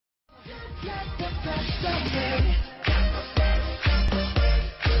안녕하세요,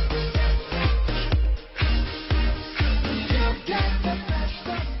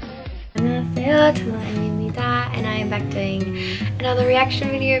 amybrennzan, and I am back doing another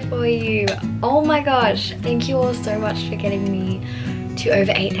reaction video for you. Oh my gosh, thank you all so much for getting me to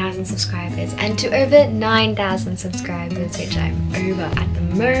over 8,000 subscribers and to over 9,000 subscribers, which I'm over at the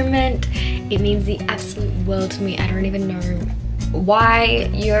moment. It means the absolute world to me. I don't even know why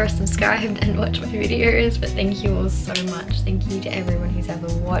you're subscribed and watch my videos, but thank you all so much. Thank you to everyone who's ever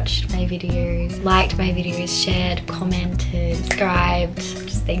watched my videos, liked my videos, shared, commented, subscribed.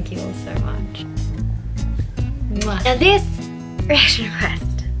 Just thank you all so much. Mwah. Now this reaction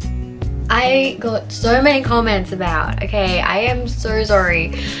request I got so many comments about. Okay, I am so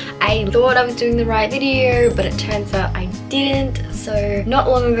sorry. I thought I was doing the right video, but it turns out I didn't. So not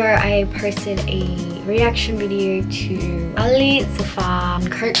long ago I posted a reaction video to Ali Zafar on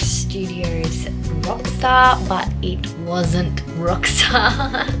Kpop Studios Rockstar, but it wasn't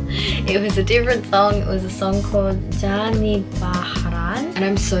Rockstar. It was a different song. It was a song called amybrennzan, and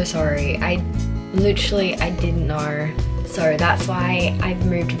I'm so sorry. I didn't know. So that's why I've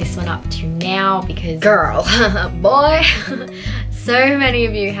moved this one up to now, because girl, boy, so many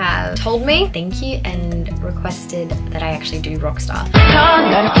of you have told me thank you and requested that I actually do Rockstar.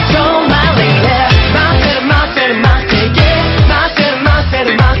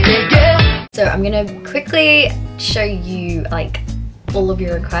 So I'm gonna quickly show you like all of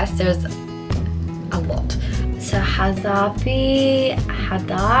your requests. There's a lot. So Hazapi,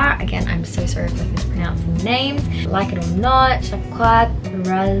 Hadar, again I'm so sorry if I mispronounce the names. Like It or Not, Shakwat,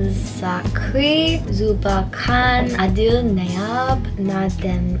 Razakri, Zuba Khan, Adil Nayab,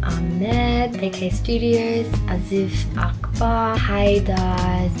 Nadem Ahmed, AK Studios, Azif Akbar,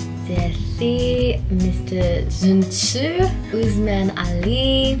 Haidar Zethi, Mr. Zunchu, Uzman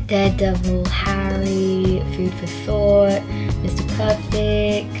Ali, Daredevil Harry, Food for Thought, Mr.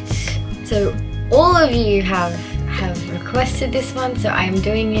 Perfect. So all of you have requested this one, so I am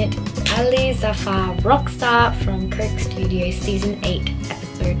doing it. Ali Zafar Rockstar from Kpop Studios Season 8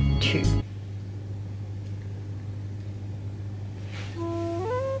 Episode 2.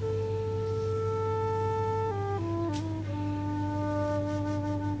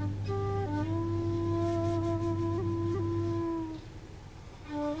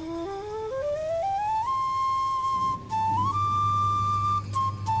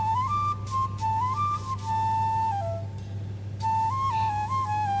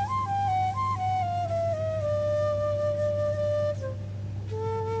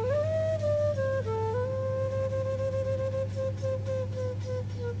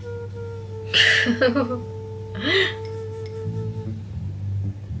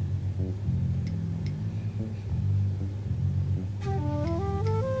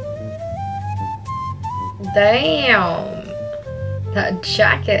 Damn, that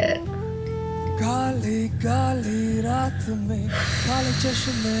jacket. Kali Kali रात में काले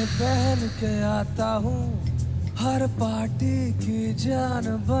चश्मे पहन के आता हूँ, हर party की जान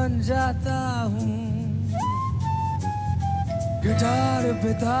बन जाता हूँ, गिटार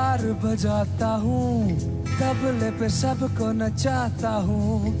बितार बजाता हूँ, तबले पे सबको नचाता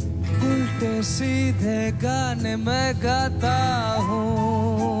हूँ, उल्टे सीधे गाने मैं गाता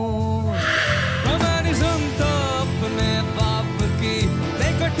हूँ। मैं नहीं सुनता अपने बाप की,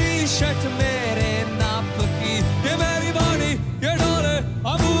 देखो टी शर्ट मेरे नाप की, ये मेरी बॉडी ये डोले,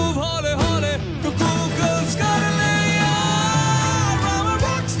 I move हौले हौले, तो गूगल्स कर ले यार। I'm a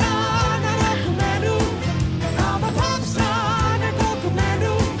rockstar, ना रोक मैनू, I'm a pop star, ना रोक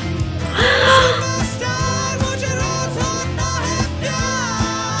मैनू, superstar, मुझे रोज होना है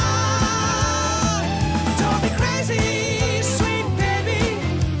प्यार। Don't be crazy, sweet baby,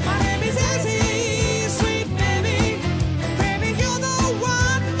 my name is Izzy, sweet baby, baby you're the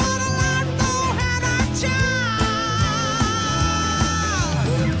one, but a lot know how to charm.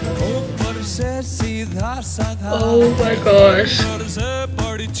 ऊपर से सीधा साधा, Oh my gosh. और से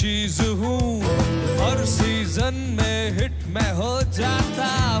बड़ी चीज हूँ, हर सीजन में हिट मैं हो जाता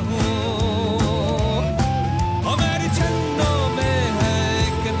हूँ। और मेरी छन्नों में है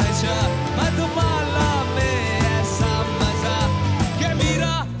एक नशा, मधुबाला में ऐसा मजा, ये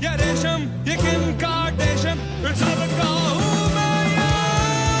मीरा ये रेशम ये किम कार्डेशन, इट्स all about हूँ मैं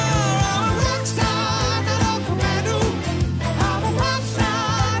यार। I'm a rockstar, ना रोक मैनू, I'm a pop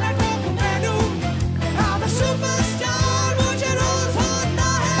star, ना रोक मैनू, I'm a superstar, मुझे रोज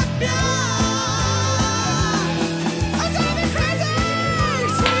होना है प्यार। Oh, don't be crazy,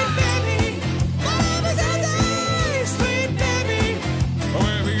 sweet baby,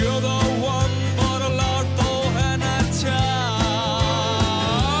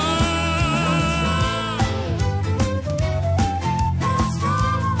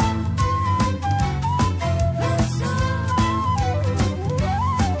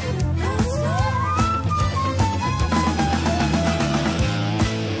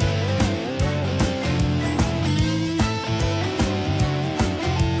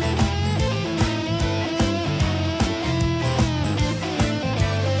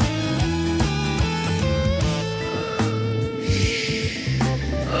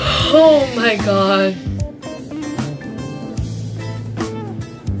 Oh my god.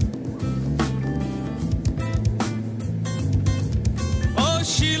 Oh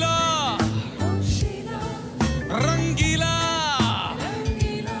Sheila, Rangila,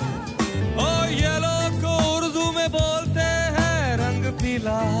 oh yellow को उर्दू में बोलते हैं रंग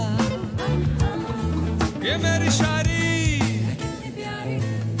पीला. ये मेरी शायरी,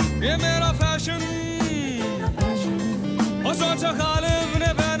 ये मेरा फैशन. ओ सोचो खालिब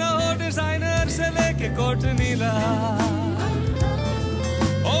ने पहना हो डिजाइनर से लेके कोट नीला.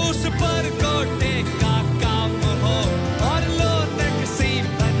 ओ उस पर कोटे का काम हो और लो टैक्सी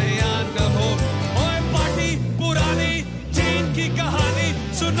बनया न हो. ओए पार्टी पुरानी चेन की कहानी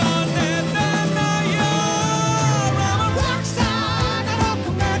सुना दे देना यार. I'm a rockstar, not a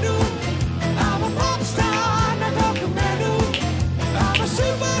commando. I'm a pop star, not a commando. I'm a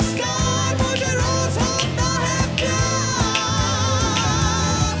superstar, मुझे रोज होता है प्यार.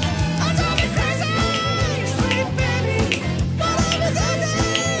 I drive me crazy, sweet baby, but I'm a crazy,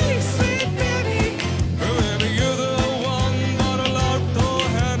 sweet baby. Baby, you're the one that I love to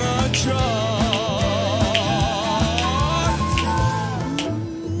have a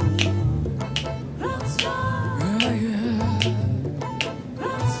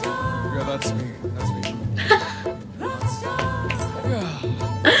Yeah, that's me.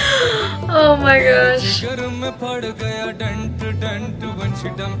 Oh my gosh. जिगर में पड़ गया don't don't when she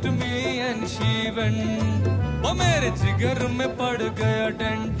dumped me and she went. वो मेरे जिगर में पड़ गया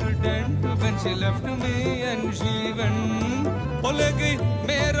don't don't when she left me and she went. वो ले गई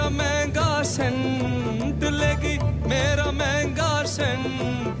मेरा महंगा सेंट, ले गई मेरा महंगा सेंट.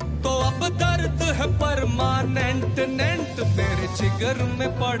 तो अब दर्द है परमानेंट नेंट. मेरे जिगर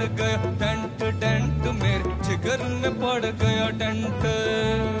में पड़ गया डंट डंट, मेरे जिगर में पड़ गया डंट.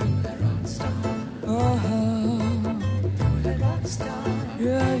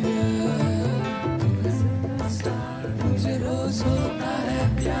 Yeah, yeah. मुझे रोज होता है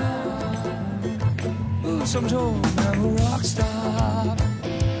प्यार. समझो मैं हूँ रॉकस्टार,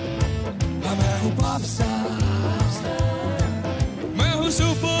 मैं हूँ पॉप स्टार, मैं हूँ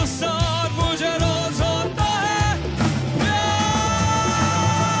सुपरस्टार. मुझे रोज होता है प्यार.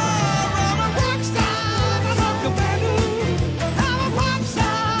 I'm a rockstar, not a commando. I'm a pop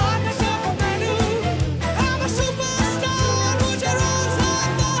star, not a commando. I'm a superstar. मुझे रोज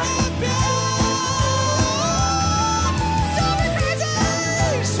होता है प्यार. Drive me crazy,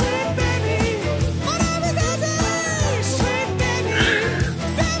 sweet baby, but I'm a crazy, sweet baby.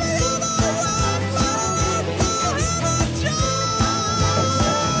 Baby, you're the one that I love to have a job.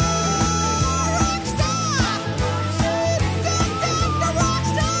 Rockstar, the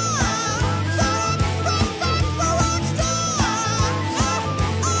rockstar, the rockstar.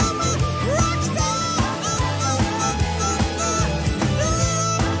 I'm a rockstar.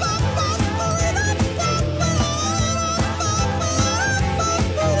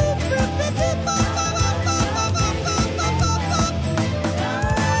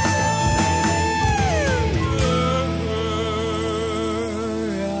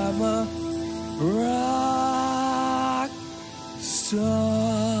 I'm a rock star.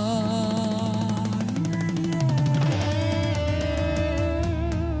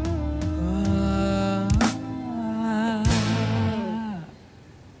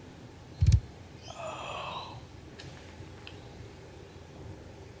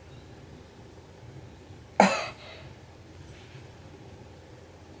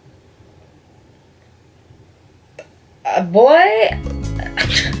 Boy.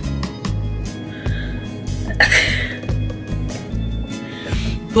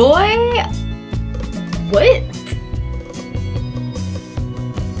 Boy. What?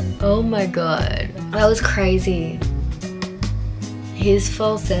 Oh my god. That was crazy. His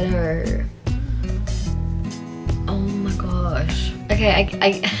falsetto. Oh my gosh. Okay,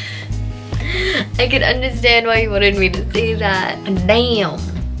 I can understand why you wanted me to see that. Damn.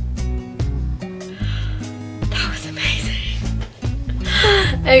 That was amazing.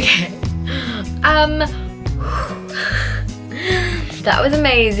 Okay. That was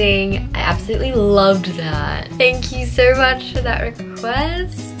amazing. I absolutely loved that. Thank you so much for that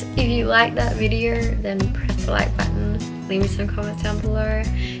request. If you liked that video, then press the like button. Leave me some comments down below.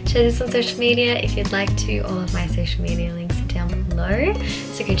 Share this on social media if you'd like to. All of my social media links are down below.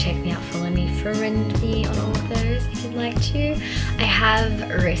 So go check me out, follow me, friend me on all of those if you'd like to. I have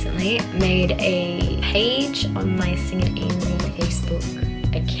recently made a page on my Sing It Amy Facebook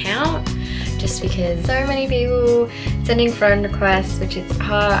account, just because so many people sending friend requests, which is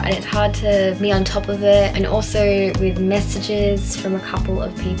hard, and it's hard to be on top of it, and also with messages from a couple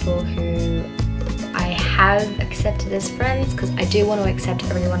of people who I have accepted as friends, because I do want to accept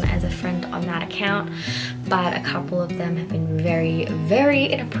everyone as a friend on that account, but a couple of them have been very, very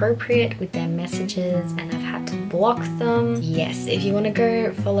inappropriate with their messages and I've had to block them. Yes, if you want to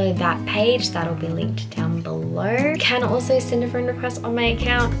go follow that page, that'll be linked down below. You can also send a friend request on my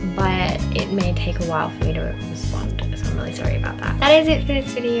account, but it may take a while for me to respond, so I'm really sorry about that. That is it for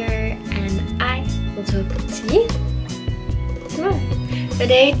this video, and I will talk to you tomorrow for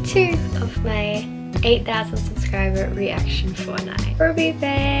day 2 of my 8,000 subscriber reaction Fortnight. Ruby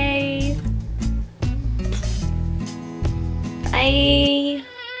face! Bye!